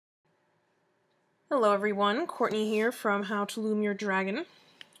Hello everyone, Courtney here from How to Loom Your Dragon.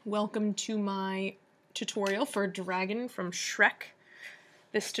 Welcome to my tutorial for Dragon from Shrek.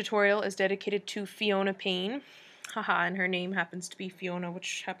 This tutorial is dedicated to Fiona Payne. Haha, and her name happens to be Fiona,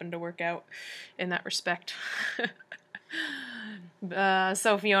 which happened to work out in that respect.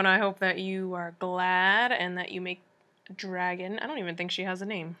 So Fiona, I hope that you are glad and that you make Dragon. I don't even think she has a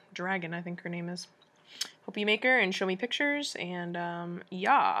name. Dragon, I think her name is. Hope you make her and show me pictures, and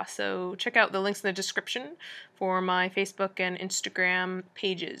yeah, so check out the links in the description for my Facebook and Instagram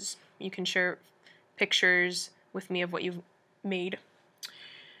pages. You can share pictures with me of what you've made.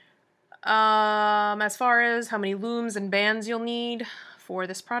 As far as how many looms and bands you'll need for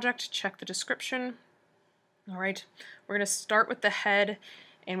this project, check the description. Alright, we're going to start with the head,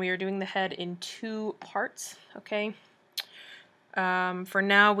 and we are doing the head in 2 parts, okay? For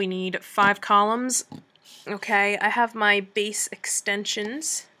now, we need 5 columns. Okay, I have my base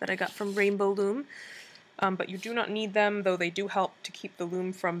extensions that I got from Rainbow Loom, but you do not need them, though they do help to keep the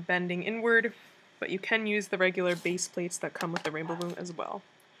loom from bending inward, but you can use the regular base plates that come with the Rainbow Loom as well.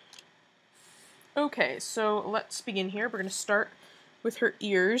 Okay, so let's begin here. We're going to start with her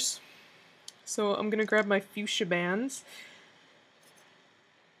ears. So I'm going to grab my fuchsia bands,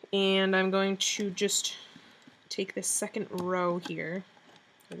 and I'm going to just take this second row here,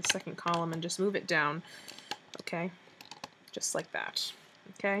 or the second column, and just move it down. Okay, just like that.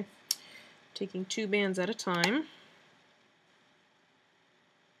 Okay, taking 2 bands at a time.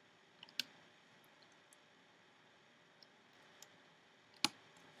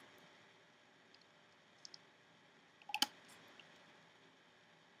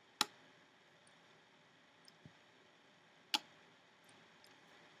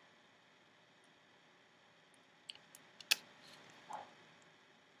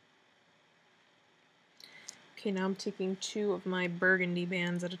 Okay, now I'm taking 2 of my burgundy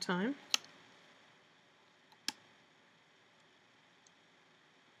bands at a time.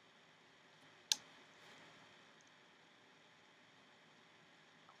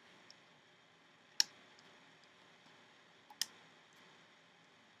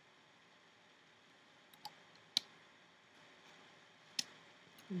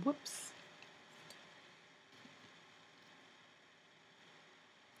 Whoops.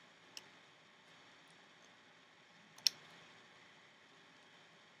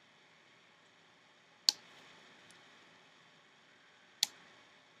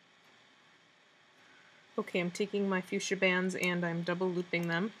 Okay, I'm taking my fuchsia bands and I'm double looping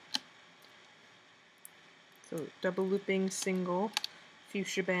them. So double looping single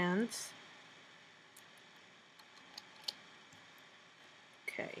fuchsia bands.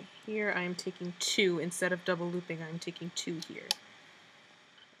 Okay, here I'm taking 2 instead of double looping. I'm taking 2 here.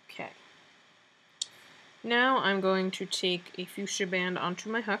 Okay. Now I'm going to take a fuchsia band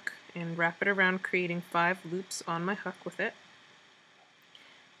onto my hook and wrap it around, creating 5 loops on my hook with it.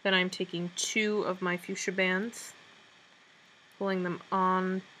 Then I'm taking 2 of my fuchsia bands, pulling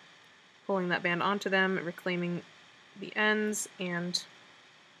that band onto them, reclaiming the ends, and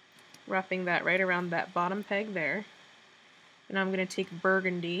wrapping that right around that bottom peg there. And I'm going to take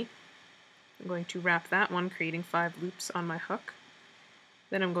burgundy. I'm going to wrap that one, creating 5 loops on my hook.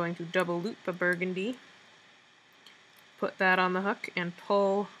 Then I'm going to double loop a burgundy, put that on the hook, and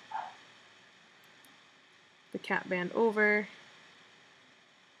pull the cap band over,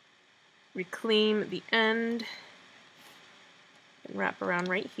 reclaim the end, and wrap around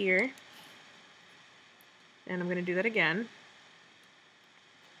right here. And I'm going to do that again.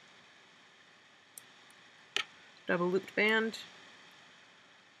 Double looped band.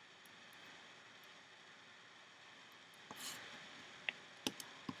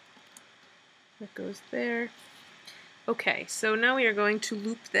 That goes there. Okay, so now we are going to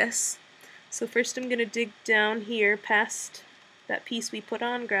loop this. So first I'm going to dig down here past that piece we put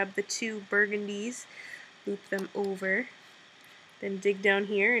on, grab the 2 burgundies, loop them over, then dig down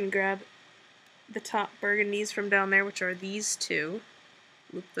here and grab the top burgundies from down there, which are these 2,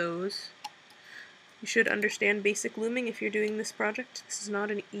 loop those. You should understand basic looming if you're doing this project. This is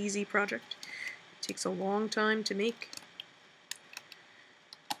not an easy project. It takes a long time to make.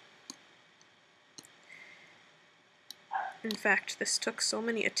 In fact, this took so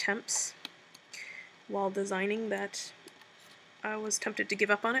many attempts while designing that I was tempted to give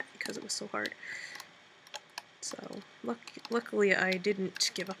up on it because it was so hard. So, luckily I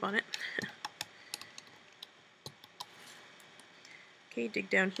didn't give up on it. Okay, dig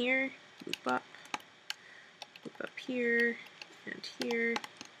down here, loop up here, and here,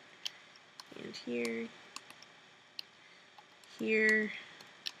 and here, here,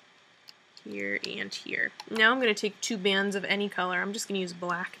 here, and here. Now I'm going to take 2 bands of any color. I'm just going to use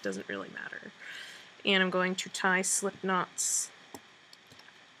black, it doesn't really matter. And I'm going to tie slip knots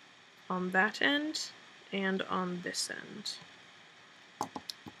on that end and on this end.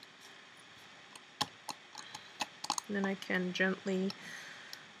 And then I can gently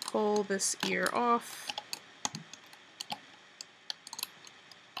pull this ear off.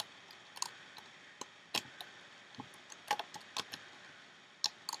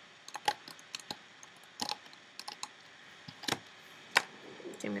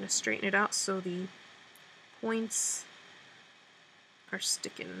 Okay, I'm going to straighten it out so the points are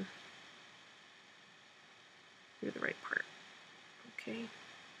sticking through the right part. Okay.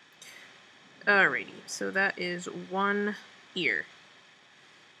 Alrighty, so that is one ear.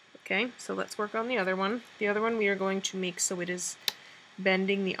 Okay, so let's work on the other one. The other one we are going to make so it is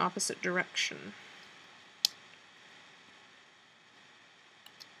bending the opposite direction.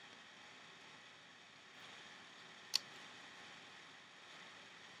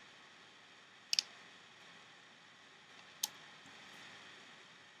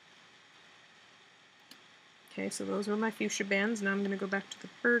 Okay, so those are my fuchsia bands. Now I'm going to go back to the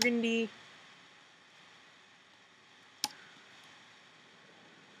burgundy.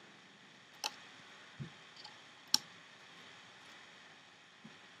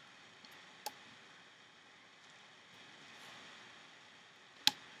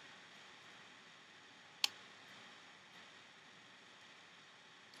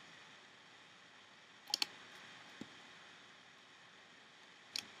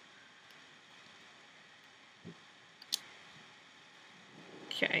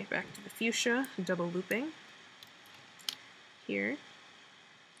 Okay, back to the fuchsia, double looping here,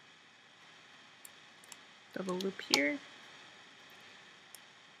 double loop here,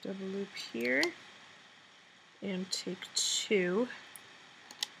 double loop here, and take two,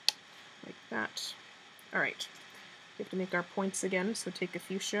 like that. Alright, we have to make our points again, so take a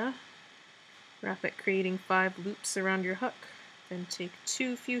fuchsia, wrap it creating 5 loops around your hook, then take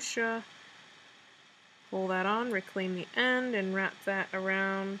 2 fuchsia, pull that on, reclaim the end, and wrap that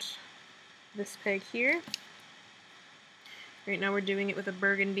around this peg here. Right now we're doing it with a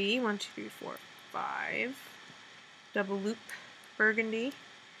burgundy. 1, 2, 3, 4, 5. Double loop burgundy.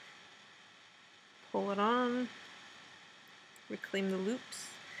 Pull it on, reclaim the loops,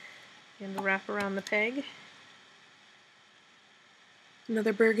 and wrap around the peg.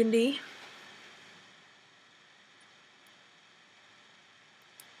 Another burgundy.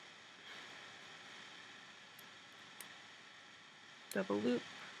 Double loop,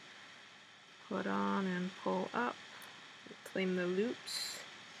 put on and pull up, reclaim the loops,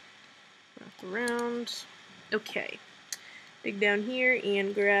 wrap around. Okay, dig down here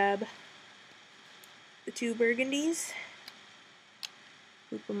and grab the 2 burgundies,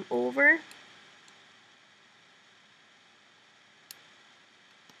 loop them over,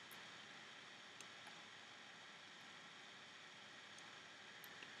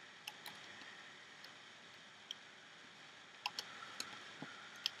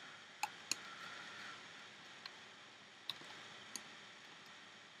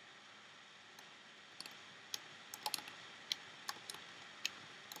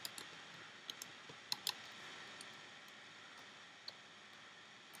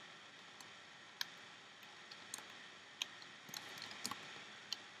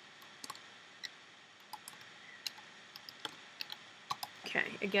 okay,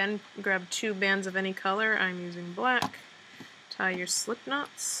 again, grab 2 bands of any color. I'm using black. Tie your slip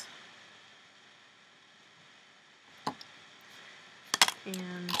knots.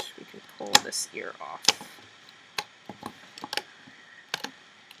 And we can pull this ear off.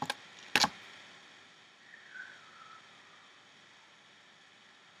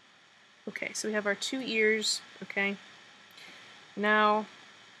 Okay, so we have our 2 ears, okay? Now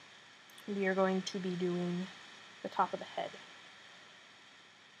we are going to be doing the top of the head.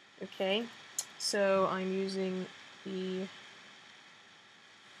 Okay, so I'm using the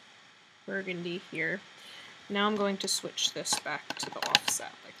burgundy here. Now I'm going to switch this back to the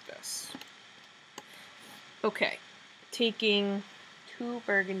offset like this. Okay, taking 2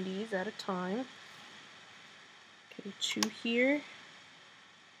 burgundies at a time. Okay, 2 here,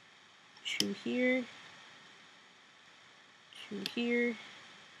 2 here, 2 here,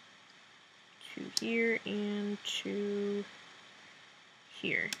 2 here, and 2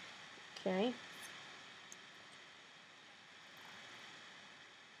 here. Okay.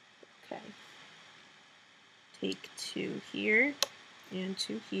 Okay. Take 2 here and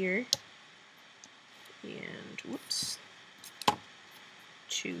 2 here, and whoops,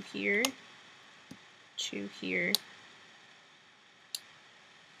 2 here, 2 here.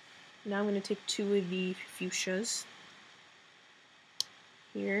 Now I'm going to take 2 of the fuchsias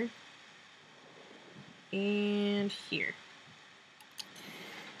here, and here.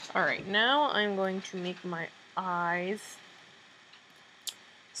 Alright, now I'm going to make my eyes.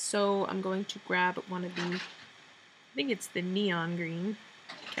 So I'm going to grab one of the, I think it's the neon green,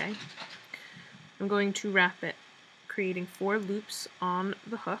 okay. I'm going to wrap it, creating 4 loops on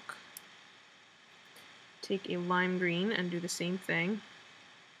the hook. Take a lime green and do the same thing.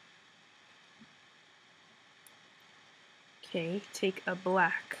 Okay, take a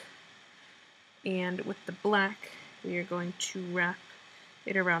black, and with the black we are going to wrap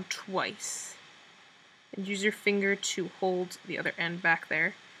it around twice. And use your finger to hold the other end back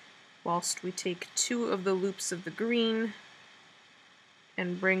there, whilst we take 2 of the loops of the green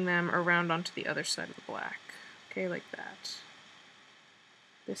and bring them around onto the other side of the black. Okay, like that.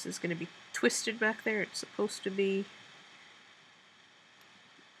 This is going to be twisted back there, it's supposed to be.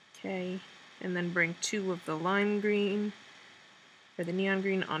 Okay, and then bring 2 of the lime green, or the neon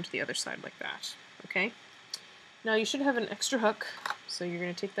green, onto the other side like that. Okay? Now you should have an extra hook, so you're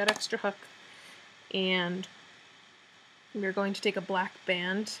going to take that extra hook and we're going to take a black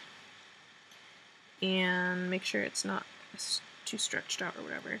band and make sure it's not too stretched out or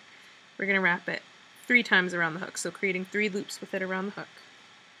whatever. We're going to wrap it 3 times around the hook, so creating 3 loops with it around the hook.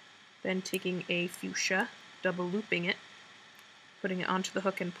 Then taking a fuchsia, double looping it, putting it onto the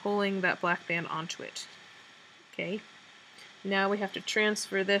hook and pulling that black band onto it. Okay, now we have to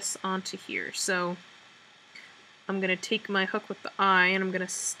transfer this onto here. So I'm going to take my hook with the eye and I'm going to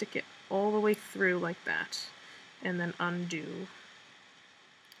stick it all the way through like that, and then undo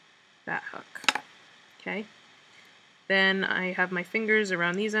that hook. Okay, then I have my fingers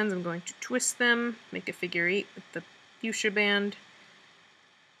around these ends. I'm going to twist them, make a figure 8 with the fuchsia band,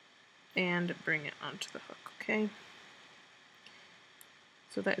 and bring it onto the hook. Okay,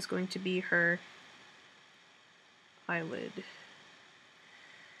 so that is going to be her eyelid.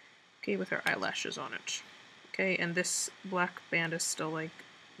 Okay, with her eyelashes on it. Okay, and this black band is still like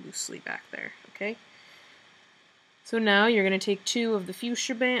loosely back there. Okay, so now you're going to take 2 of the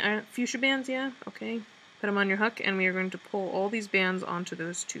fuchsia bands, yeah, okay, put them on your hook, and we are going to pull all these bands onto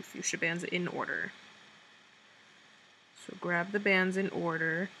those 2 fuchsia bands in order. So grab the bands in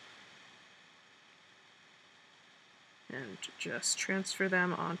order and just transfer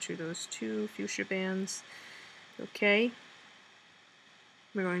them onto those 2 fuchsia bands. Okay,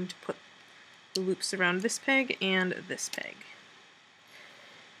 we're going to put the loops around this peg and this peg.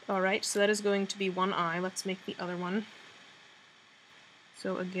 Alright, so that is going to be one eye. Let's make the other one.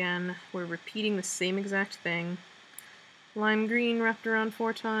 So again, we're repeating the same exact thing. Lime green wrapped around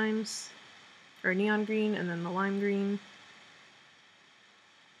 4 times, or neon green, and then the lime green.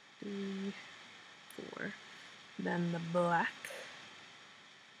 3, 4. Then the black.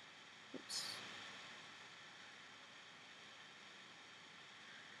 Oops.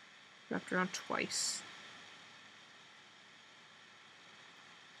 Wrapped around twice.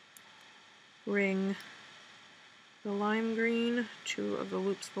 Bring the lime green, 2 of the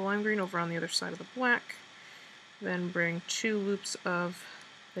loops of the lime green over on the other side of the black. Then bring 2 loops of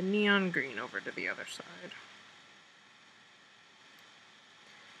the neon green over to the other side.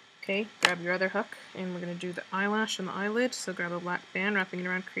 Okay, grab your other hook, and we're going to do the eyelash and the eyelid. So grab a black band, wrapping it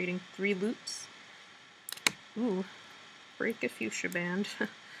around, creating 3 loops. Ooh, break a fuchsia band.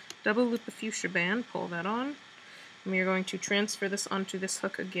 Double loop the fuchsia band, pull that on, and we are going to transfer this onto this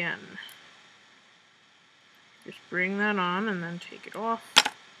hook again. Just bring that on and then take it off.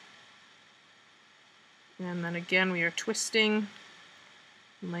 And then again we are twisting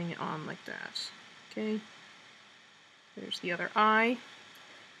and laying it on like that. Okay, there's the other eye.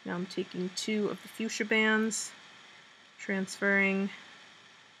 Now I'm taking 2 of the fuchsia bands, transferring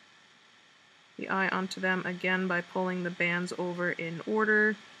the eye onto them again by pulling the bands over in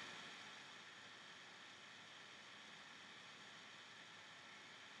order.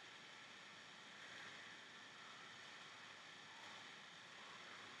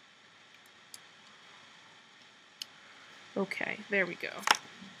 Okay, there we go.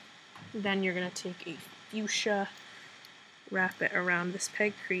 Then you're going to take a fuchsia, wrap it around this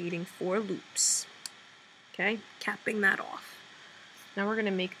peg, creating 4 loops. Okay, capping that off. Now we're going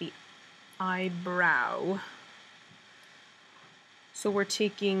to make the eyebrow. So we're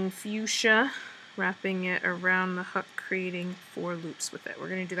taking fuchsia, wrapping it around the hook, creating 4 loops with it. We're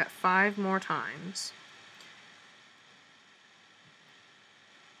going to do that 5 more times.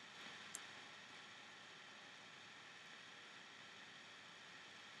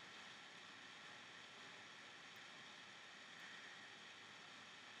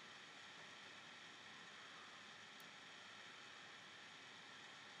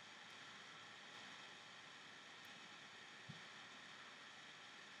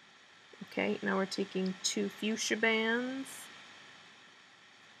 Okay, now we're taking 2 fuchsia bands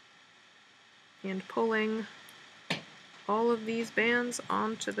and pulling all of these bands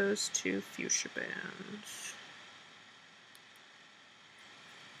onto those 2 fuchsia bands.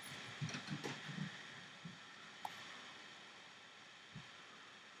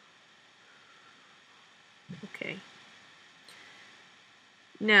 Okay.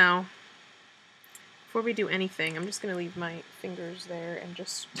 Now, before we do anything, I'm just going to leave my fingers there and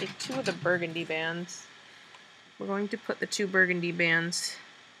just take 2 of the burgundy bands. We're going to put the 2 burgundy bands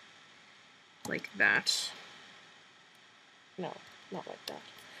like that. No, not like that.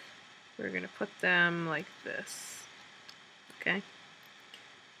 We're going to put them like this. Okay?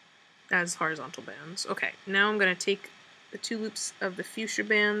 As horizontal bands. Okay, now I'm going to take the 2 loops of the fuchsia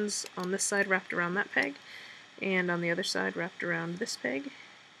bands on this side wrapped around that peg, and on the other side wrapped around this peg.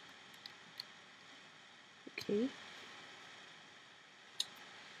 Okay.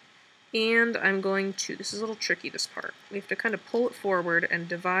 And I'm going to, this is a little tricky, this part. We have to kind of pull it forward and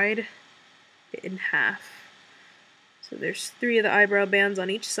divide it in half. So there's 3 of the eyebrow bands on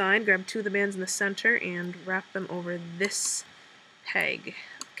each side. Grab 2 of the bands in the center and wrap them over this peg.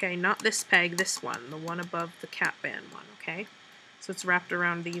 Okay, not this peg, this one, the one above the cap band one, okay? So it's wrapped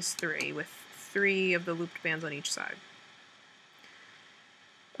around these 3 with 3 of the looped bands on each side.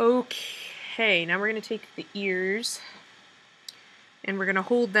 Okay, now we're going to take the ears and we're going to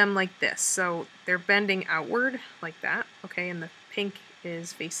hold them like this. So they're bending outward like that, okay, and the pink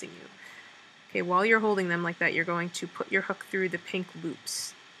is facing you. Okay, while you're holding them like that, you're going to put your hook through the pink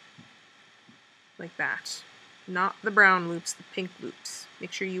loops. Like that. Not the brown loops, the pink loops.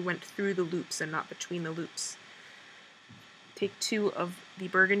 Make sure you went through the loops and not between the loops. Take 2 of the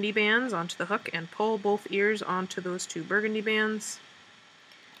burgundy bands onto the hook and pull both ears onto those 2 burgundy bands.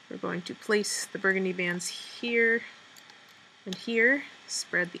 We're going to place the burgundy bands here and here,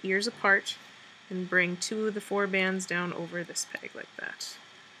 spread the ears apart, and bring 2 of the 4 bands down over this peg like that.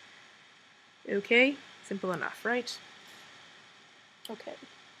 Okay, simple enough, right? Okay.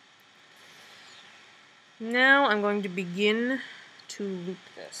 Now I'm going to begin to loop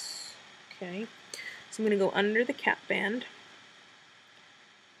this. Okay, so I'm going to go under the cap band,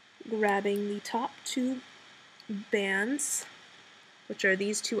 grabbing the top 2 bands, which are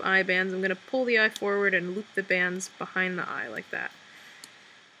these 2 eye bands. I'm going to pull the eye forward and loop the bands behind the eye like that.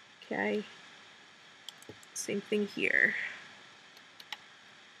 Okay, same thing here.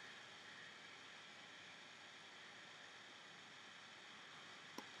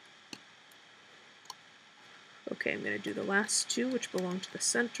 Okay, I'm going to do the last 2, which belong to the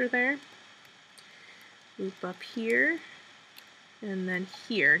center there. Loop up here, and then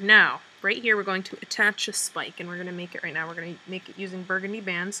here. Now, right here we're going to attach a spike, and we're going to make it right now. We're going to make it using burgundy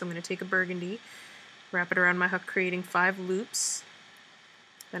bands, so I'm going to take a burgundy, wrap it around my hook, creating 5 loops.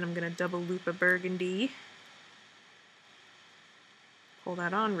 Then I'm going to double loop a burgundy, pull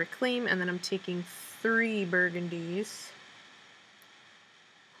that on, reclaim, and then I'm taking 3 burgundies,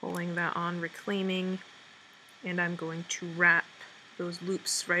 pulling that on, reclaiming, and I'm going to wrap those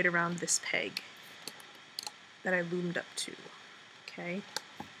loops right around this peg that I loomed up to. Okay.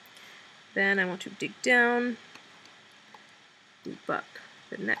 Then I want to dig down, loop up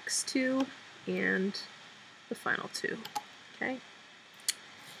the next 2, and the final 2. Okay.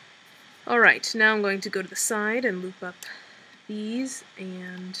 Alright, now I'm going to go to the side and loop up these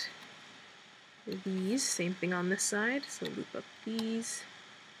and these. Same thing on this side, so loop up these.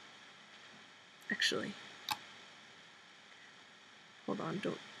 Actually, hold on,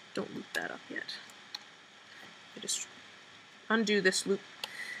 don't loop that up yet. I just undo this loop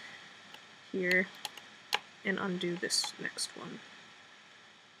here and undo this next one.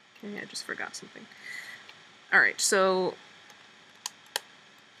 Okay, I just forgot something. Alright, so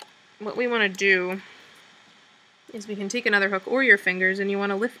what we want to do is we can take another hook or your fingers and you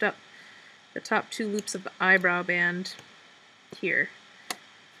want to lift up the top 2 loops of the eyebrow band here.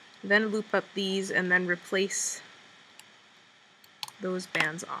 Then loop up these and then replace those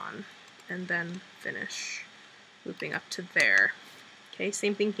bands on, and then finish looping up to there. Okay,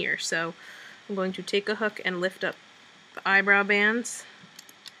 same thing here. So I'm going to take a hook and lift up the eyebrow bands,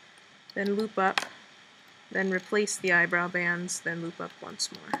 then loop up, then replace the eyebrow bands, then loop up once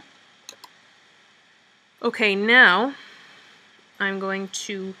more. Okay, now I'm going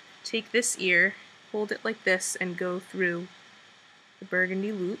to take this ear, hold it like this, and go through the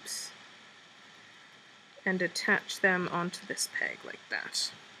burgundy loops and attach them onto this peg like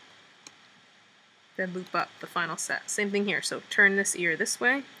that. Then loop up the final set. Same thing here, so turn this ear this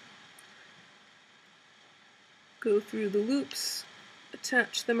way, go through the loops,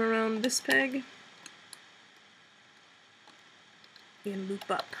 attach them around this peg, and loop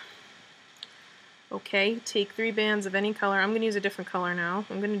up. Okay, take 3 bands of any color. I'm going to use a different color now.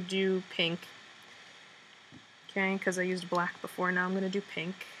 I'm going to do pink. Okay, because I used black before, now I'm going to do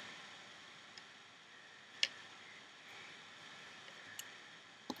pink.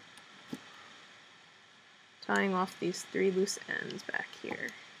 Tying off these 3 loose ends back here.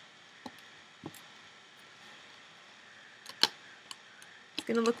 It's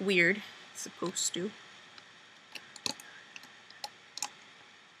going to look weird. It's supposed to.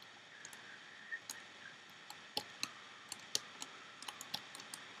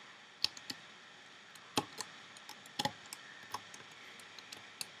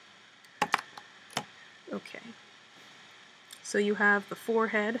 Okay, so you have the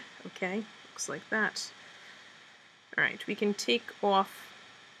forehead, okay, looks like that. Alright, we can take off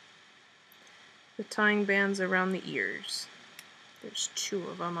the tying bands around the ears. There's 2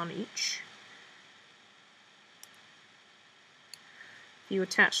 of them on each. If you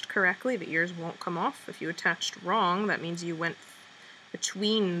attached correctly, the ears won't come off. If you attached wrong, that means you went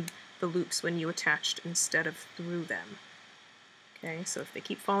between the loops when you attached instead of through them. Okay, so if they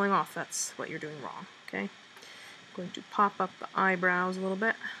keep falling off, that's what you're doing wrong. Okay, I'm going to pop up the eyebrows a little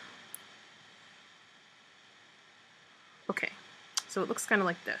bit. Okay, so it looks kind of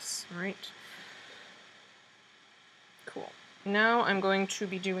like this, alright? Cool. Now I'm going to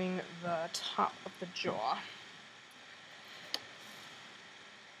be doing the top of the jaw.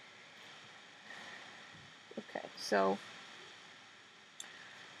 Okay, so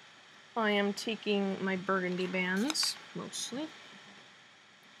I am taking my burgundy bands, mostly,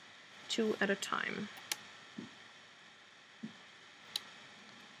 2 at a time.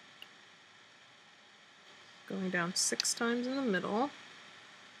 Going down 6 times in the middle.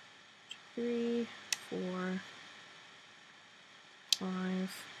 3, 4,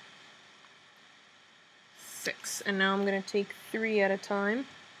 5, 6. And now I'm going to take 3 at a time.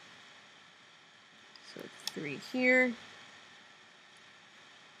 So 3 here.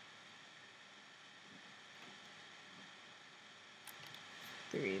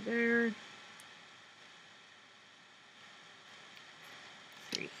 3 there.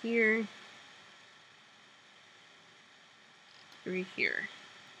 3 here. 3 here.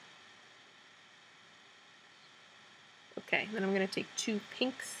 Okay, then I'm going to take 2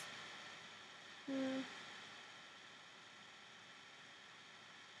 pinks. 2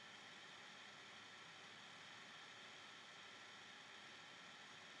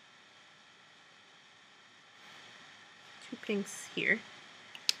 pinks here.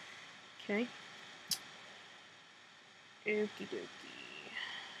 Okay. Okie dokie.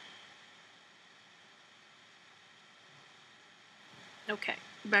 Okay,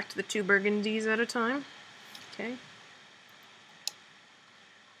 back to the 2 burgundies at a time. Okay.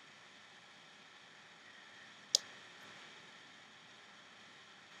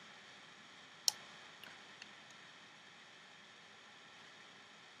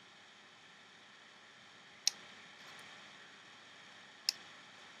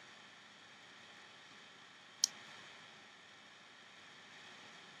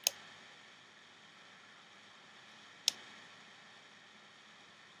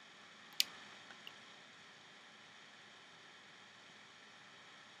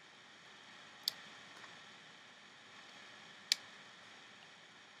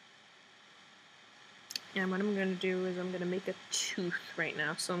 And what I'm going to do is I'm going to make a tooth right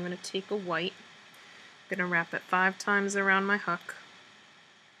now. So I'm going to take a white, I'm going to wrap it 5 times around my hook.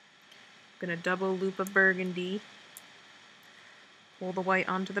 I'm going to double loop a burgundy, pull the white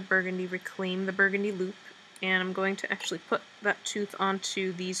onto the burgundy, reclaim the burgundy loop, and I'm going to actually put that tooth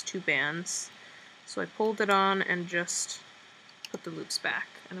onto these 2 bands. So I pulled it on and just put the loops back,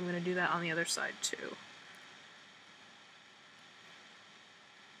 and I'm going to do that on the other side too.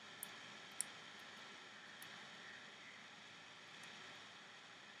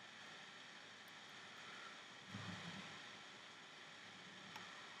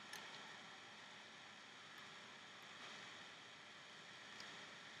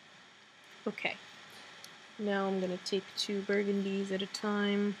 Okay, now I'm going to take 2 burgundies at a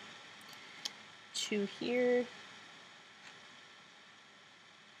time, 2 here,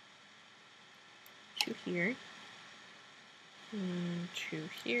 2 here, and 2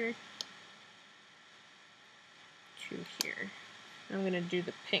 here, 2 here. I'm going to do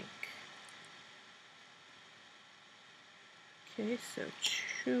the pink. Okay, so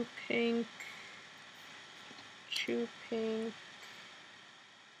 2 pink, 2 pink,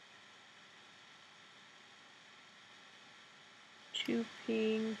 2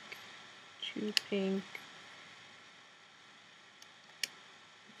 pink, 2 pink,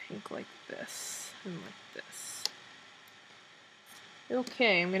 pink like this, and like this.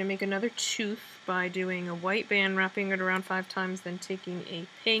 Okay, I'm going to make another tooth by doing a white band, wrapping it around 5 times, then taking a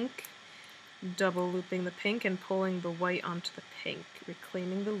pink, double looping the pink and pulling the white onto the pink,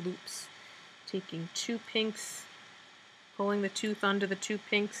 reclaiming the loops, taking 2 pinks, pulling the tooth onto the 2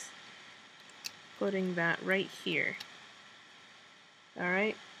 pinks, putting that right here.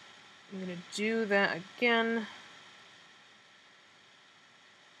 Alright, I'm going to do that again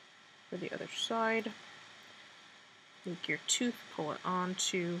for the other side. Make your tooth, pull it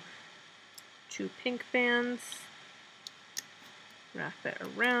onto 2 pink bands, wrap it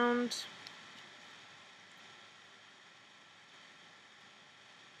around,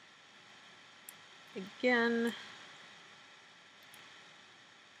 again,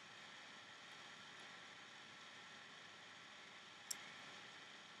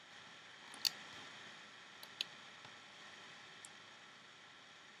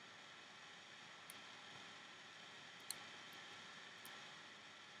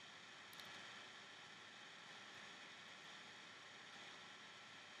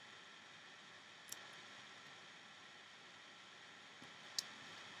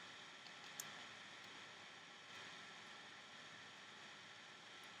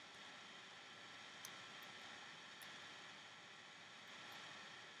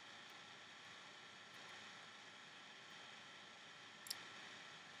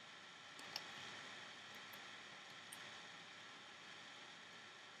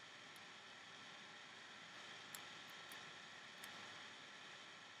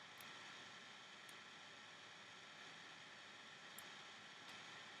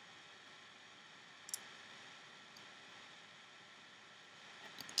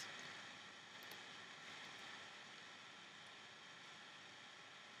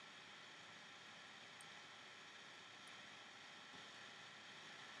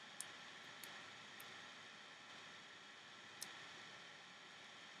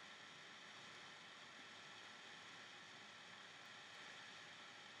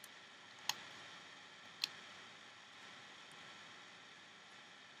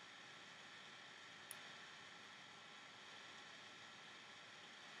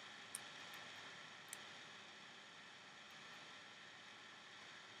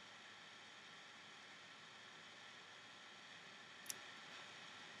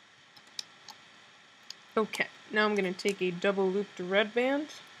 okay, now I'm going to take a double looped red band,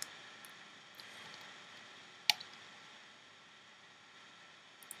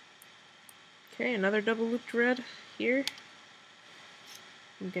 okay, another double looped red here.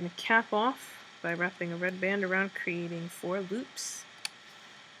 I'm going to cap off by wrapping a red band around, creating 4 loops.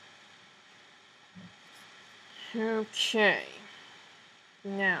 Okay,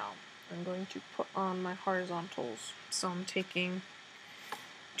 now I'm going to put on my horizontals. So I'm taking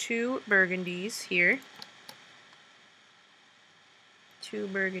 2 burgundies here, 2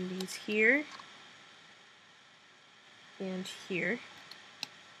 burgundies here, and here.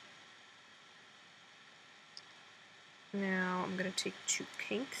 Now I'm going to take 2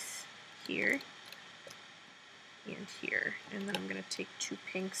 pinks here and here, and then I'm going to take 2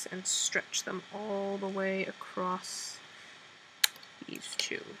 pinks and stretch them all the way across these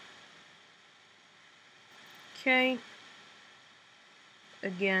 2. Okay,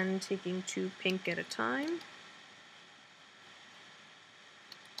 again taking 2 pink at a time.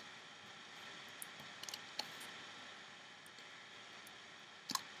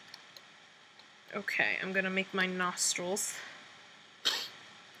 Okay, I'm going to make my nostrils.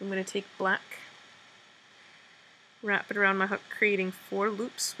 I'm going to take black, wrap it around my hook, creating 4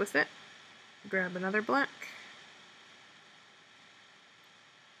 loops with it. Grab another black,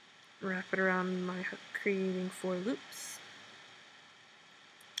 wrap it around my hook, creating 4 loops.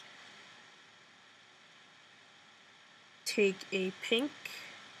 Take a pink,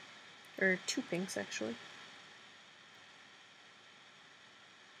 or 2 pinks actually.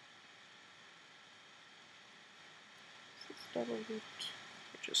 This is double looped.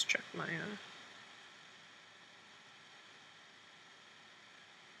 Just check my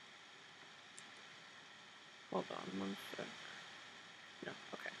hold on one sec. No,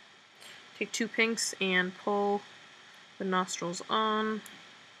 okay. Take 2 pinks and pull the nostrils on.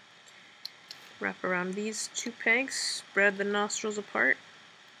 Wrap around these 2 pegs, spread the nostrils apart.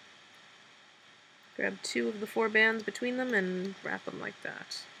 Grab 2 of the 4 bands between them and wrap them like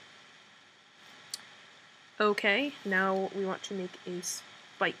that. Okay, now we want to make a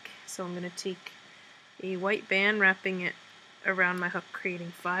spike. So I'm going to take a white band, wrapping it around my hook,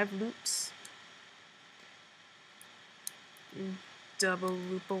 creating 5 loops. Double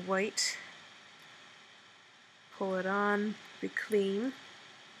loop a white, pull it on, reclaim,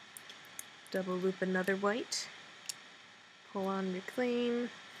 double loop another white, pull on, reclaim,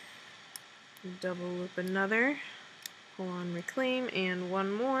 double loop another, pull on, reclaim, and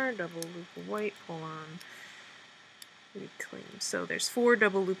one more, double loop a white, pull on, reclaim. So there's 4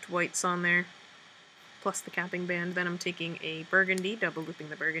 double looped whites on there, plus the capping band. Then I'm taking a burgundy, double looping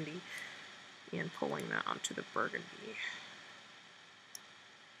the burgundy, and pulling that onto the burgundy.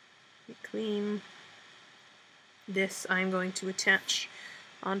 Reclaim. This I'm going to attach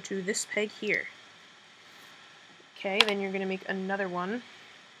onto this peg here. Okay, then you're going to make another one,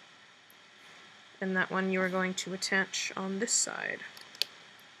 and that one you are going to attach on this side,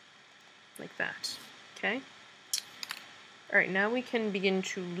 like that. Okay? Alright, now we can begin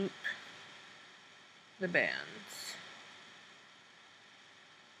to loop the bands.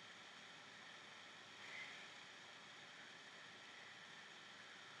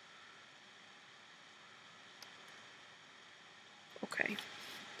 Okay,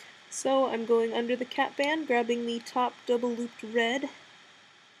 so I'm going under the cap band, grabbing the top double looped red,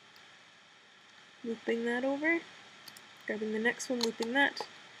 looping that over, grabbing the next one, looping that,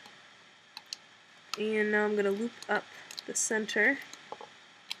 and now I'm going to loop up the center,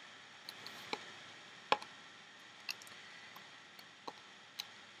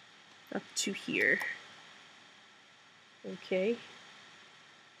 up to here. Okay.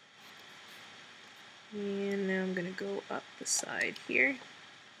 And now I'm going to go up the side here.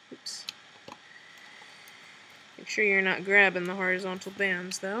 Oops. Make sure you're not grabbing the horizontal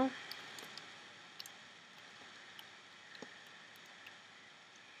bands though.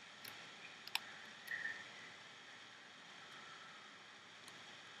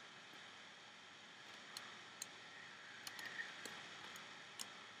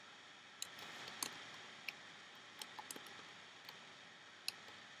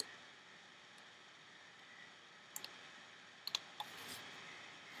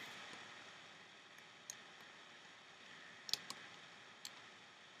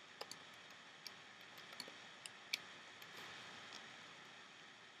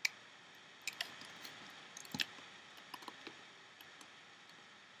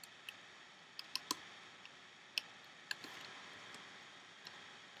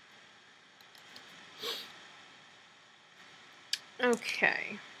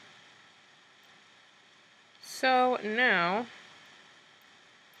 Okay. So now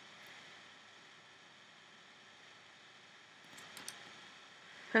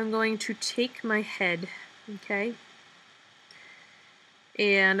I'm going to take my head, okay,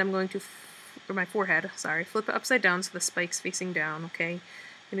 and I'm going to, or my forehead, sorry, flip it upside down so the spike's facing down, okay. I'm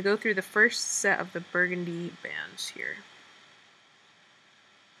going to go through the first set of the burgundy bands here.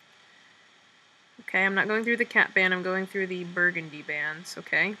 Okay, I'm not going through the cap band, I'm going through the burgundy bands,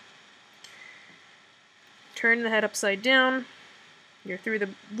 okay. Turn the head upside down, you're through the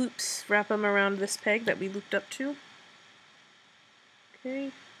loops, wrap them around this peg that we looped up to.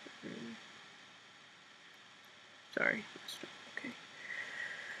 Okay. Sorry. Okay.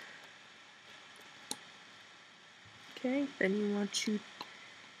 Okay, then you want to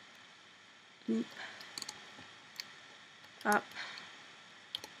loop up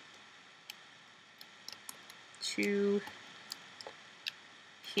to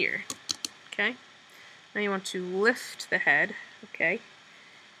here. Okay. Now you want to lift the head. Okay.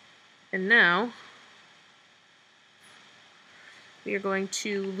 And now we are going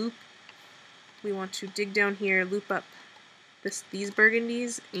to loop, we want to dig down here, loop up these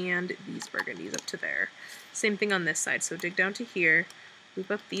burgundies and these burgundies up to there. Same thing on this side, so dig down to here,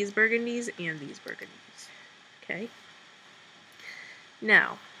 loop up these burgundies and these burgundies. Okay?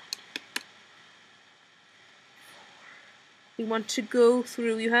 Now, we want to go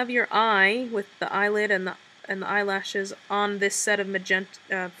through, you have your eye with the eyelid and the eyelashes on this set of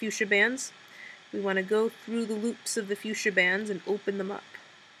magenta fuchsia bands. We want to go through the loops of the fuchsia bands and open them up.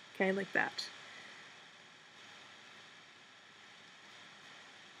 Okay, like that.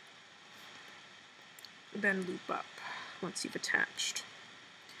 Then loop up once you've attached.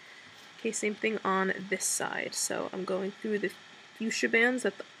 Okay, same thing on this side. So I'm going through the fuchsia bands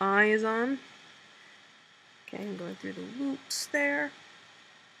that the eye is on. Okay, I'm going through the loops there,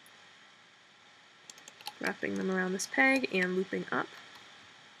 wrapping them around this peg and looping up.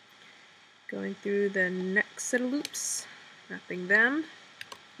 Going through the next set of loops, wrapping them,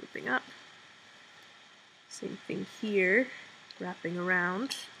 looping up. Same thing here, wrapping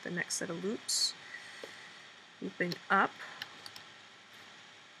around the next set of loops, looping up.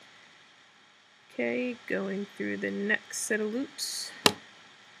 Okay, going through the next set of loops,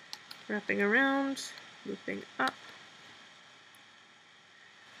 wrapping around, looping up.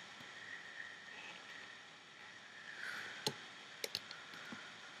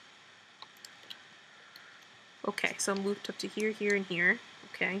 Okay, so I'm looped up to here, here, and here.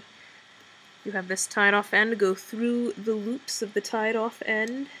 Okay. You have this tied off end, go through the loops of the tied off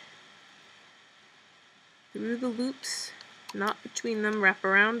end. Through the loops, not between them, wrap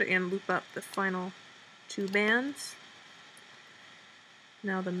around and loop up the final 2 bands.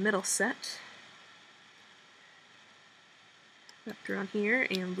 Now the middle set. Wrap around here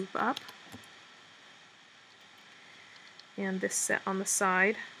and loop up. And this set on the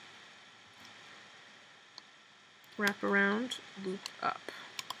side. Wrap around, loop up.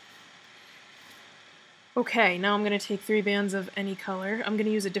 Okay, now I'm going to take 3 bands of any color. I'm going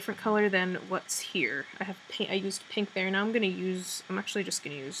to use a different color than what's here. I used pink there. Now I'm actually just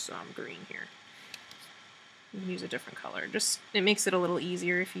going to use green here. You can use a different color. It makes it a little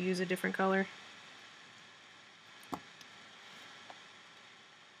easier if you use a different color.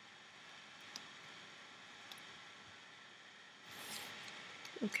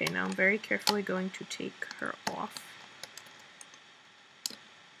 Okay, now I'm very carefully going to take her off.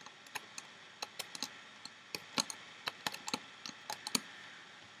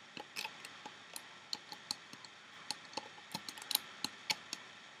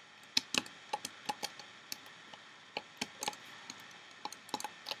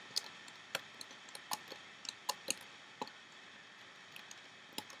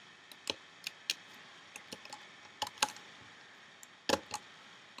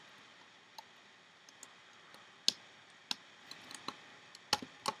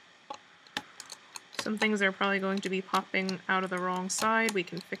 Some things are probably going to be popping out of the wrong side. We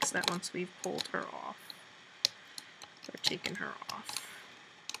can fix that once we've pulled her off, or taken her off.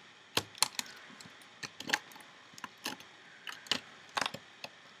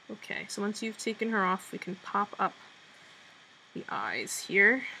 Okay, so once you've taken her off, we can pop up the eyes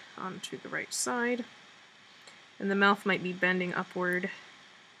here onto the right side. And the mouth might be bending upward.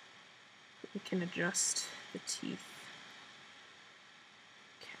 We can adjust the teeth.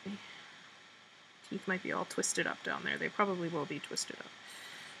 Okay. Teeth might be all twisted up down there. They probably will be twisted up.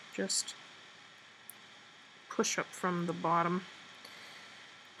 Just push up from the bottom.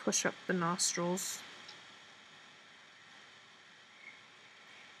 Push up the nostrils.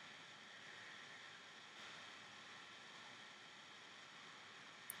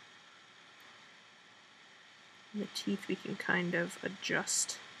 The teeth we can kind of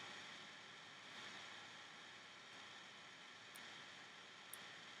adjust.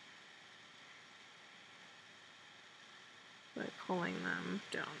 By pulling them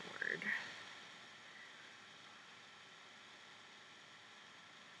downward.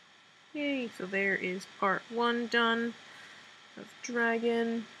 Yay, so there is part 1 done of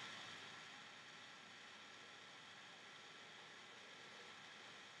Dragon.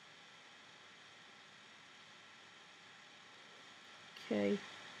 Okay.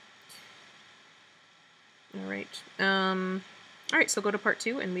 Alright. Alright, so go to part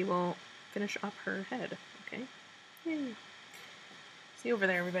 2 and we will finish up her head. Okay. Yay. See you over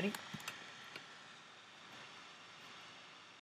there, everybody.